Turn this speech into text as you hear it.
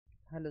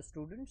Hello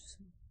students,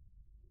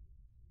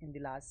 in the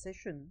last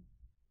session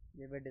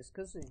we were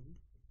discussing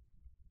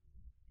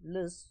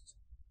lists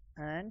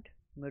and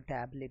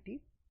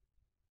mutability.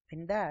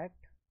 In that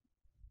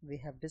we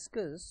have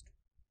discussed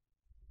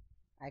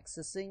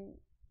accessing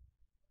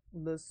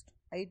list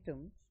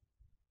items,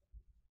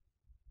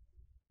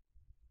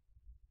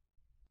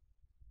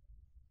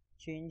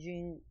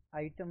 changing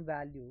item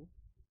value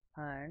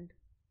and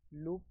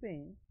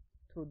looping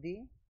through the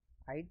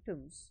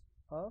items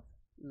of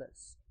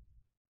list.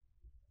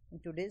 In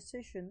today's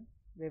session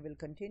we will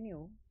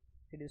continue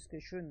the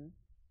discussion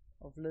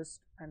of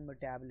list and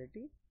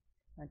mutability,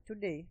 and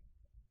today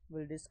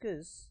we'll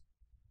discuss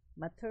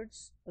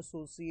methods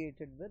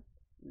associated with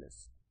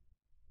list.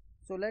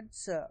 So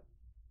let's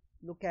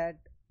look at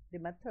the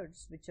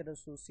methods which are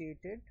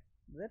associated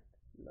with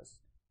list.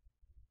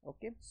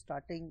 Okay,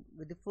 starting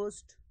with the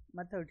first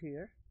method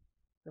here.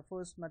 The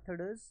first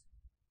method is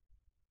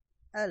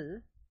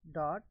L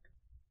dot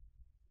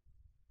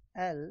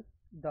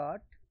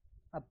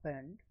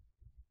append,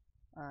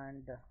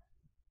 and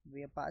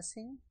we are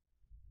passing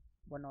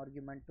one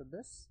argument to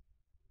this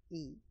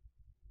E.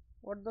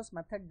 What this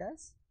method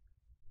does,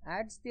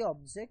 adds the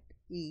object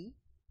E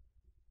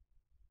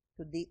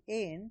to the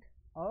end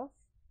of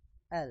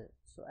L.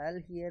 So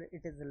L here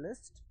it is a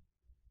list,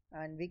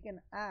 and we can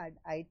add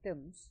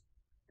items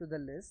to the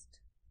list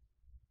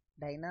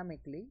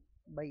dynamically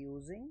by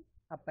using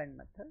append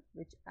method,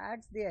 which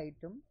adds the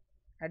item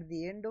at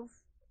the end of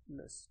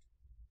list.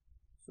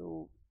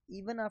 So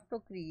even after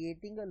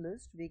creating a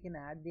list we can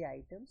add the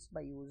items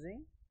by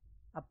using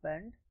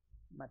append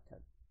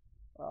method.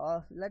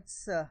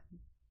 Let's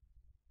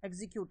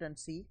execute and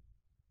see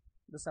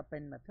this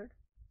append method.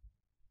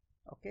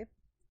 Okay,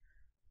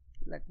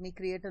 let me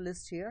create a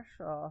list here.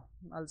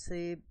 I'll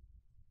say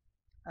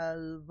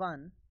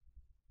L1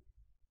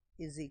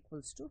 is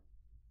equals to,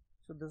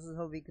 so this is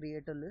how we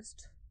create a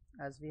list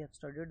as we have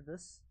studied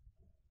this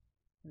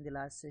in the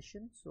last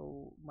session.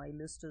 So my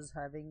list is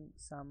having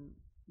some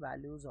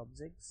values,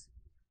 objects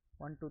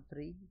 1 2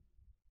 3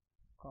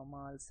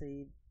 comma, I'll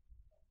say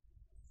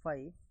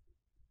 5,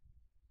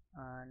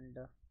 and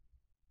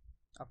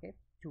okay,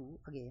 2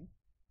 again.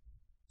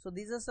 So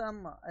these are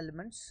some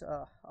elements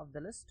of the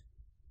list.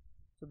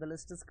 So the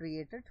list is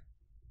created.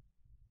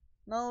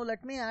 Now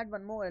let me add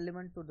one more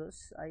element to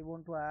this. I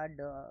want to add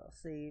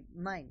say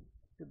 9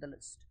 to the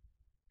list.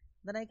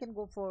 Then I can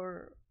go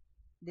for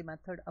the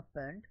method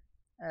append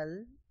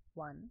L1.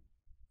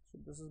 So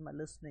this is my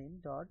list name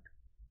dot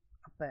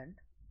append.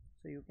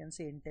 So you can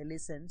say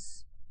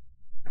IntelliSense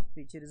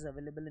feature is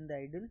available in the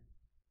idle.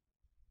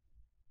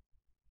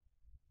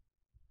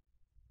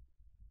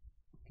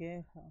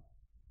 Okay,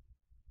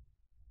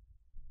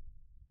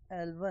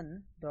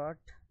 L1 dot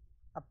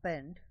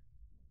append,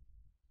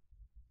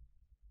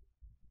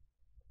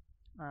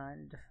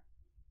 and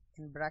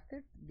in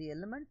bracket the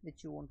element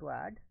which you want to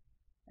add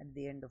at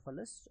the end of a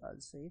list.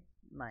 I'll say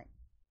 9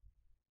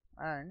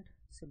 and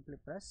simply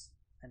press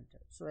enter.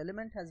 So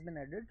element has been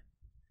added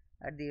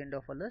at the end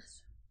of a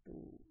list. To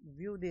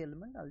view the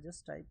element, I'll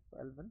just type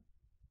L1.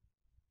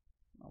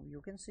 Now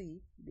you can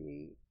see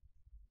the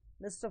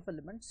list of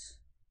elements.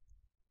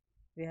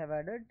 We have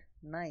added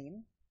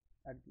 9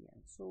 at the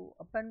end. So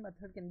append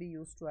method can be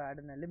used to add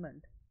an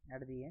element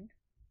at the end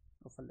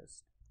of a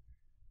list.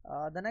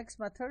 The next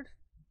method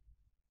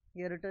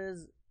here, it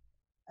is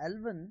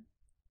L1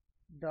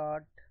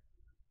 dot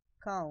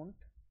count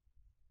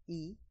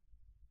E.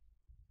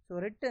 So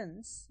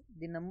returns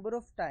the number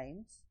of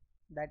times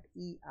that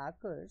E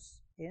occurs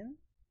in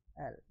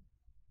L.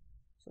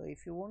 So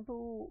if you want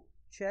to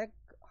check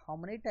how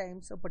many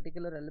times a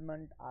particular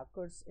element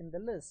occurs in the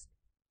list,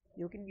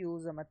 you can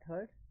use a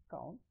method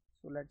count.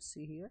 So let's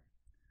see here.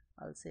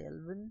 I'll say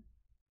L1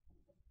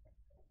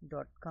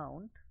 dot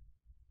count,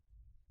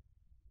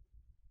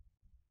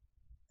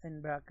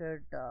 in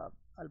bracket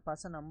I'll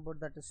pass a number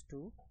that is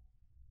 2.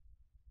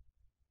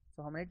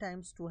 So how many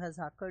times 2 has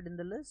occurred in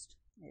the list?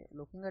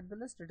 Looking at the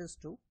list, it is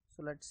 2.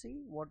 So let's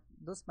see what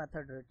this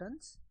method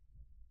returns.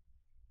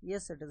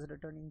 Yes, it is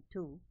returning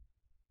 2.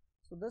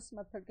 So this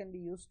method can be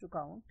used to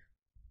count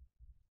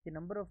the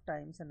number of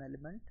times an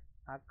element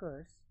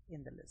occurs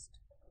in the list.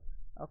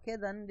 Okay,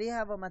 then we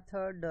have a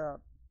method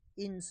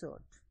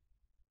insert.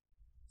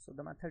 So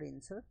the method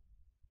insert,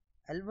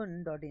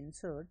 L1 dot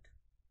insert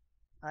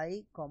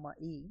I comma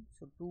E.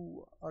 So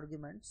 2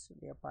 arguments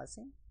we are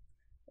passing.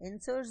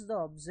 Inserts the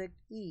object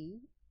E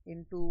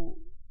into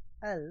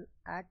L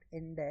at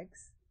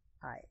index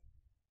I.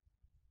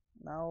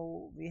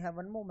 Now we have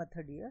one more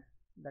method here,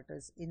 that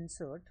is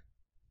insert,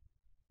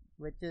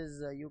 which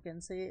is you can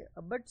say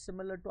a bit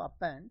similar to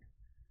append,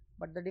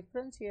 but the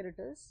difference here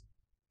it is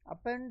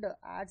append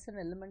adds an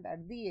element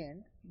at the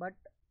end, but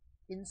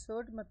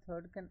insert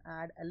method can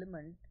add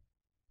element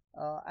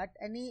at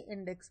any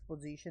index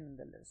position in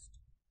the list.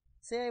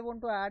 Say I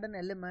want to add an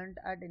element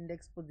at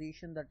index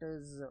position, that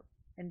is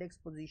index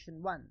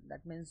position 1,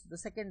 that means the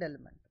second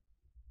element.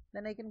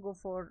 Then I can go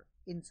for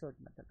insert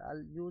method.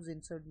 I'll use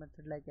insert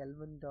method like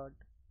L1 dot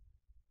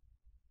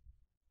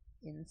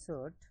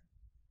insert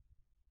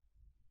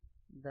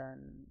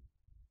Then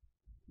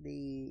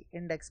the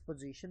index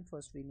position,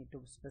 first we need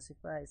to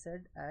specify. I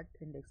said at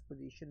index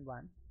position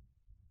 1,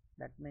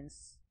 that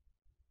means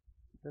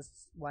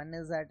this 1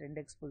 is at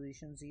index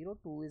position 0,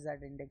 2 is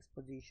at index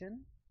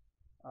position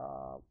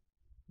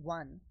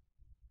 1.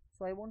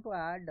 So I want to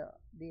add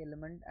the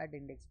element at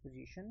index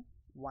position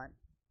 1.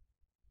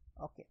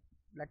 Okay,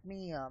 let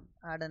me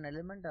add an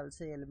element. I'll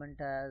say element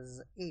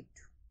as 8.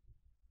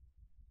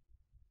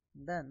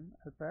 Then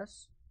I'll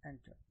press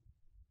enter.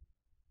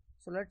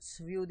 So let's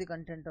view the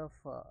content of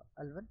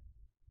L1.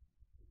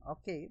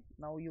 Okay,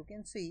 now you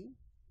can see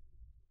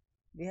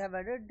we have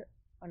added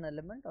an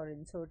element or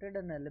inserted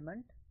an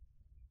element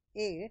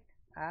 8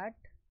 at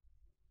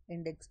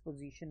index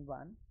position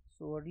 1.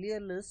 So earlier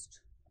list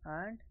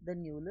and the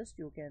new list,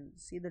 you can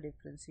see the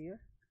difference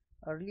here.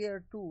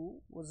 Earlier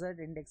 2 was at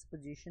index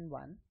position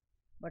 1,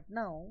 but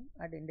now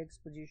at index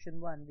position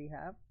 1 we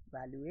have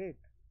value 8.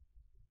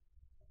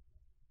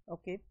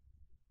 Okay,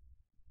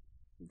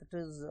 that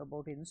is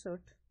about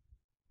insert.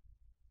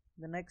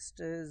 The next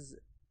is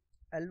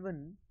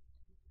L1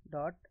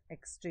 dot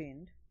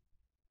extend.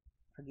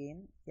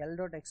 Again L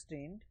dot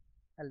extend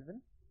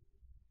L1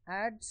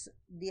 adds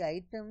the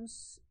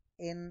items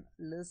in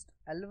list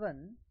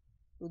L1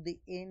 to the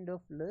end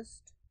of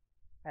list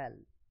L.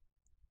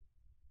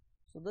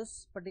 So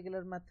this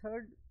particular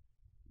method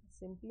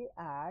simply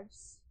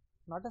adds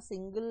not a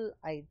single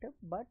item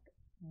but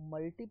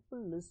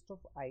multiple list of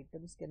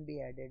items can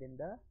be added in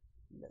the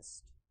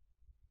list.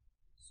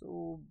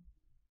 So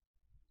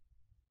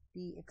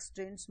the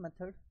extend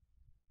method,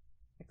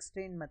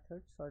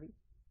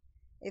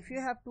 if you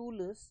have two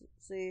lists,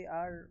 say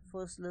our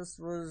first list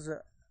was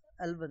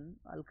L1,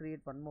 I'll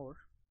create one more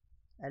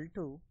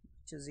L2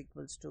 which is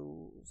equals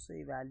to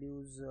say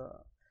values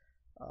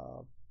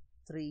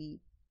 3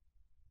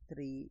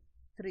 3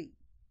 3.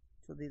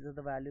 So these are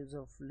the values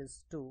of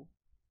list 2.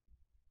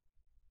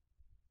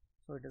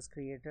 So it is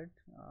created.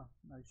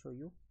 I'll show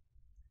you.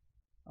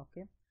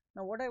 Okay,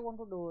 now what I want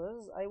to do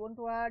is I want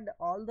to add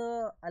all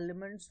the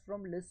elements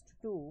from list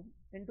 2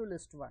 into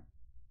list 1.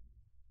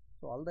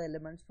 So all the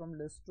elements from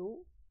list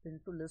 2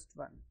 into list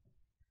 1,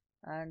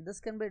 and this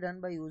can be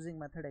done by using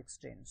method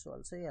extend. So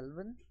I'll say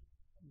L1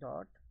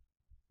 dot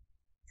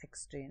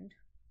extend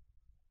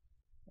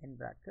in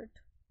bracket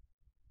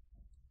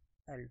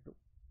L2.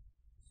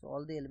 So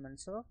all the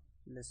elements of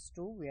list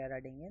 2 we are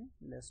adding in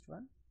list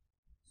 1.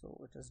 So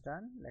it is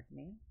done. Let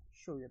me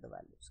show you the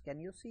values. Can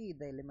you see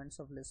the elements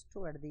of list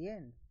 2 at the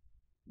end?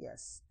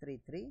 Yes, 3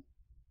 3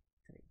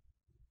 3.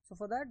 So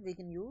for that we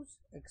can use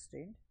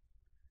extend.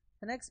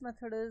 The next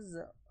method is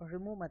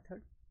remove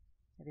method.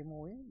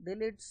 Removing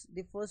deletes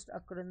the first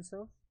occurrence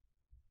of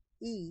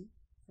E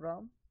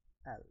from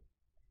L.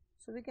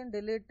 So we can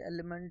delete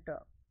element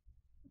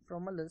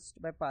from a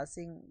list by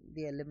passing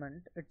the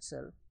element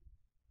itself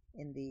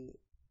in the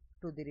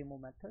to the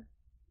remove method,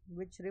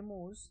 which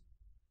removes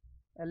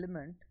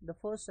element, the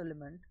first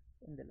element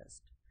in the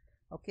list.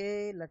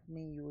 Okay, let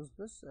me use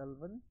this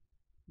L1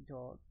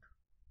 dot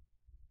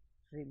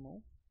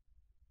remove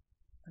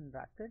in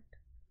bracket.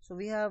 So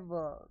we have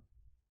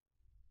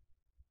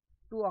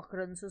two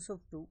occurrences of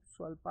 2,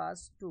 so I'll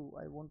pass 2.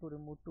 I want to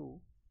remove 2.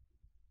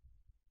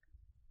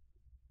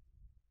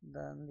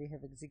 Then we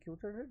have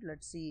executed it.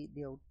 Let's see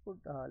the output.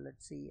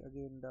 Let's see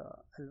again the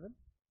L1.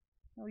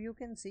 Now you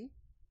can see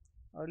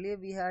earlier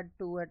we had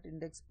 2 at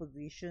index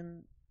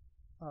position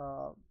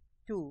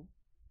 2,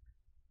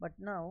 but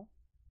now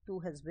 2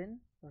 has been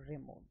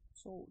removed.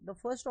 So the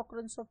first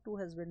occurrence of 2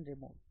 has been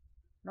removed,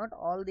 not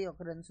all the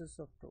occurrences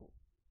of 2.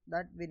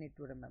 That we need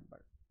to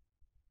remember.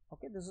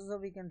 Okay, this is how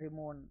we can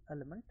remove an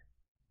element.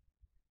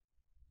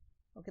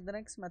 Okay, the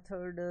next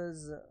method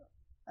is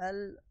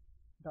L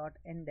dot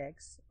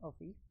index of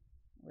E,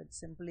 which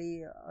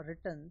simply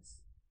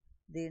returns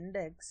the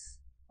index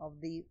of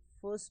the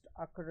first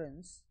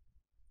occurrence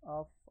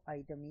of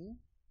item E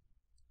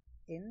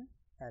in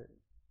L.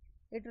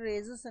 It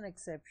raises an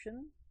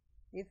exception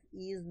if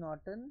E is not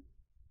in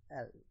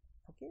L.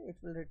 Okay, it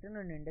will return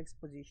an index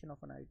position of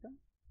an item.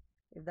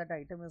 If that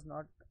item is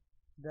not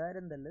there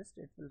in the list,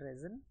 it will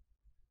raise an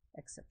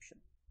exception.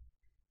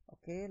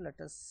 Okay, let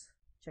us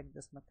check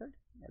this method.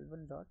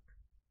 L1 dot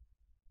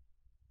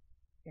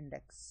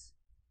index.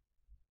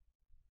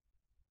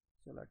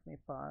 So let me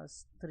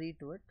pass 3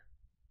 to it,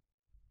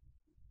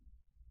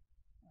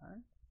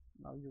 and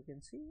now you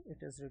can see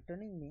it is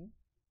returning me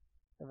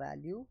the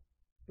value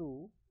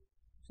 2.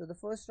 So the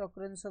first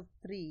occurrence of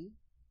 3,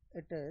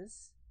 it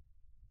is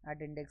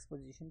at index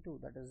position 2,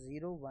 that is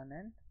 0 1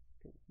 and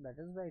 2. That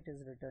is why it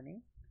is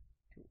returning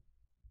 2.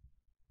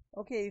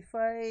 Okay, if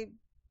I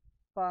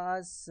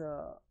pass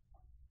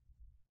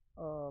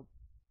a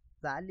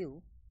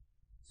value,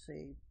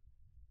 say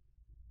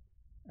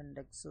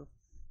index of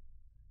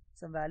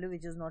some value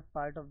which is not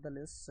part of the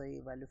list, say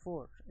value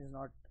 4 is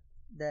not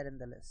there in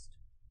the list.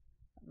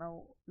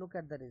 Now look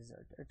at the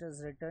result. It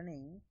is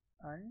returning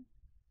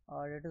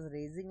or it is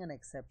raising an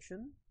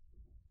exception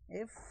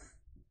if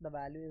the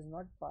value is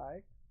not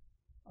part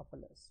of a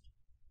list.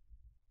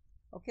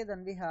 Okay,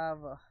 then we have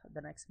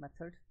the next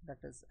method, that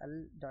is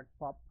L dot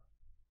pop.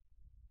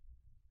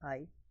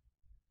 I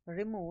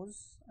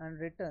removes and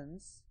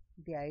returns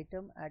the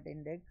item at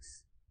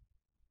index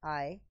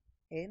I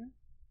in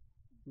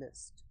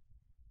list.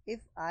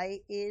 If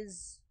I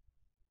is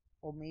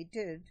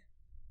omitted,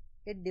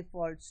 it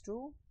defaults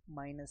to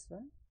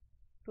 -1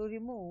 to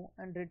remove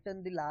and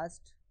return the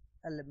last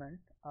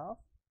element of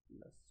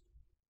list.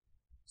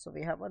 So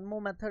we have one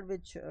more method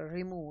which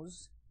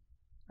removes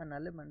an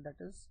element, that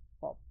is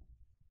pop.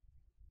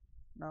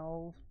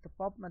 Now the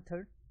pop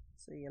method,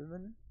 say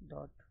L1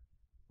 dot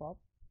pop,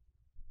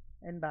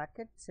 in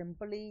bracket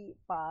simply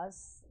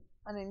pass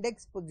an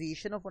index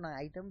position of an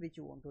item which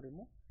you want to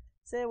remove.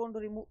 Say I want to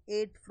remove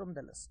 8 from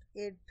the list.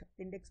 8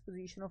 index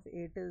position of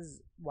 8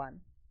 is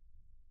 1.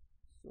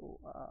 So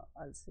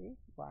I'll say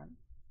 1,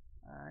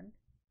 and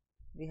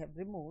we have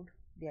removed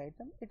the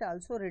item. It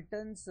also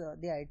returns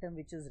the item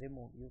which is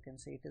removed. You can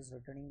say it is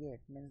returning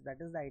 8, means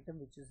that is the item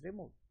which is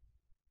removed.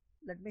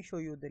 Let me show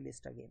you the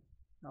list again.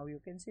 Now you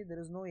can see there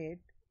is no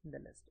 8 in the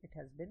list. It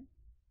has been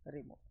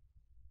removed.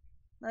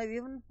 Now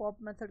even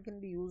pop method can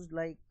be used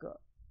like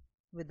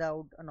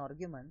without an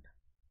argument.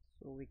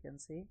 So we can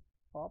say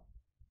pop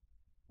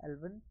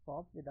L1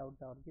 pop without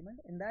the argument.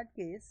 In that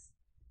case,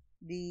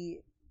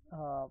 the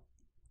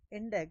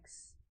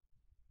index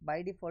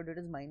by default it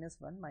is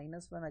 -1.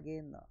 -1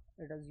 again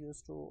it is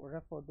used to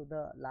refer to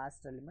the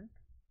last element.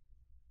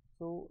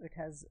 So it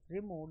has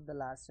removed the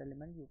last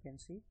element. You can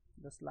see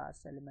this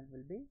last element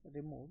will be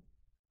removed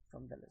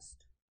from the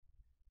list.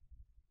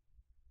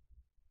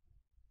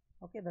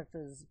 Okay, that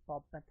is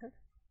pop method.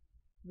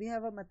 We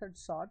have a method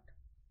sort.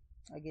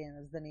 Again,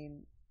 as the name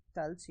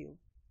tells you,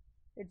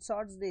 it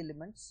sorts the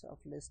elements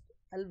of list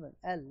L1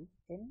 L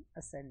in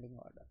ascending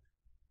order.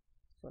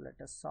 So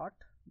let us sort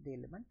the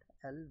element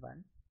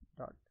L1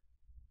 dot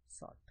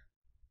sort.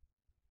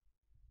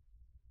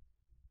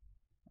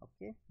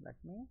 Okay,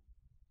 let me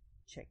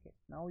check it.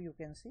 Now you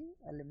can see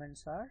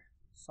elements are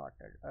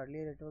sorted.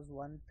 Earlier it was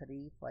 1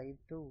 3 5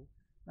 2.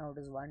 Now it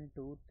is 1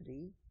 2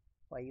 3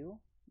 5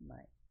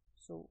 9.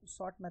 So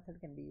sort method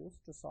can be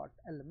used to sort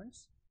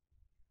elements.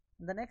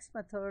 The next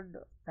method,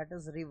 that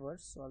is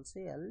reverse. So I'll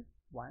say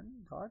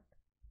L1 dot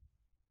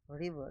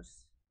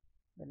reverse.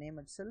 The name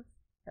itself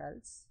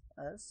tells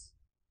us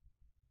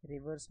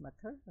reverse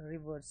method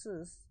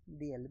reverses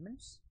the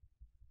elements.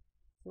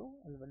 So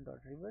L1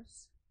 dot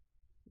reverse.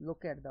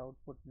 Look at the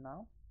output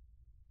now.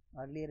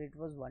 Earlier it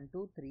was 1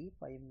 2 3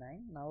 5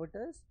 9. Now it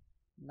is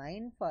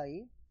 9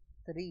 5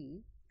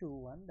 3 2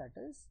 1. That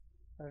is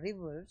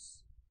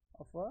reverse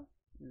of a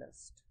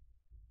list.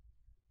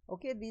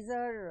 Okay, these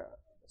are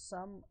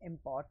some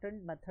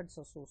important methods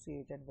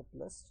associated with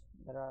list.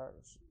 There are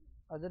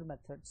other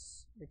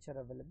methods which are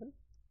available.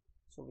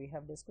 So we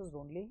have discussed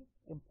only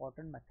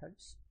important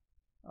methods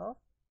of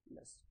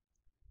list.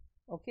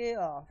 Okay,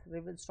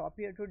 we will stop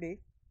here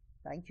today.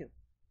 Thank you.